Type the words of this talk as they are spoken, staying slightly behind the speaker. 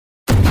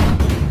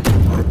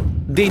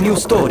The New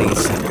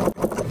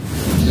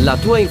Stories. La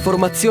tua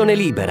informazione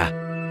libera.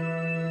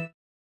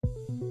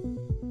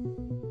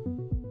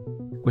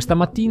 Questa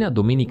mattina,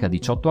 domenica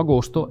 18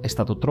 agosto, è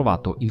stato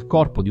trovato il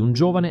corpo di un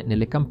giovane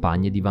nelle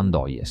campagne di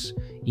Vandoies,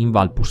 in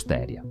Val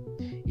Pusteria.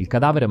 Il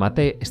cadavere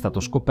Matè è stato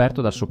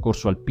scoperto dal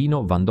soccorso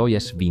alpino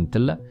Vandoies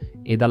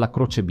e dalla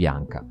Croce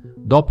Bianca,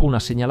 dopo una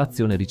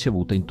segnalazione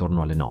ricevuta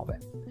intorno alle 9.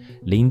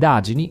 Le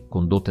indagini,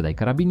 condotte dai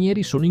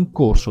Carabinieri, sono in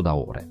corso da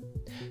ore.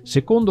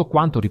 Secondo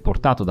quanto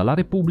riportato dalla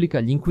Repubblica,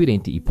 gli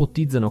inquirenti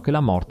ipotizzano che la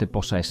morte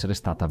possa essere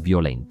stata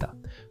violenta,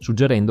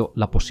 suggerendo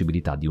la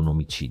possibilità di un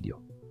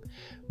omicidio.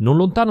 Non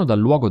lontano dal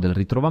luogo del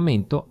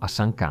ritrovamento, a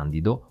San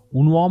Candido,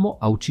 un uomo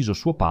ha ucciso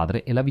suo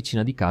padre e la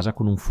vicina di casa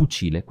con un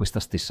fucile questa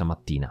stessa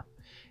mattina.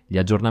 Gli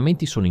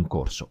aggiornamenti sono in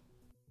corso.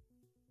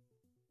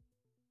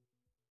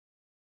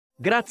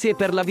 Grazie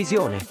per la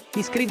visione.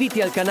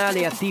 Iscriviti al canale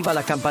e attiva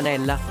la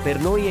campanella, per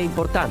noi è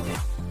importante.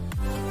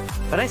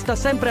 Resta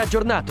sempre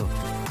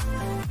aggiornato.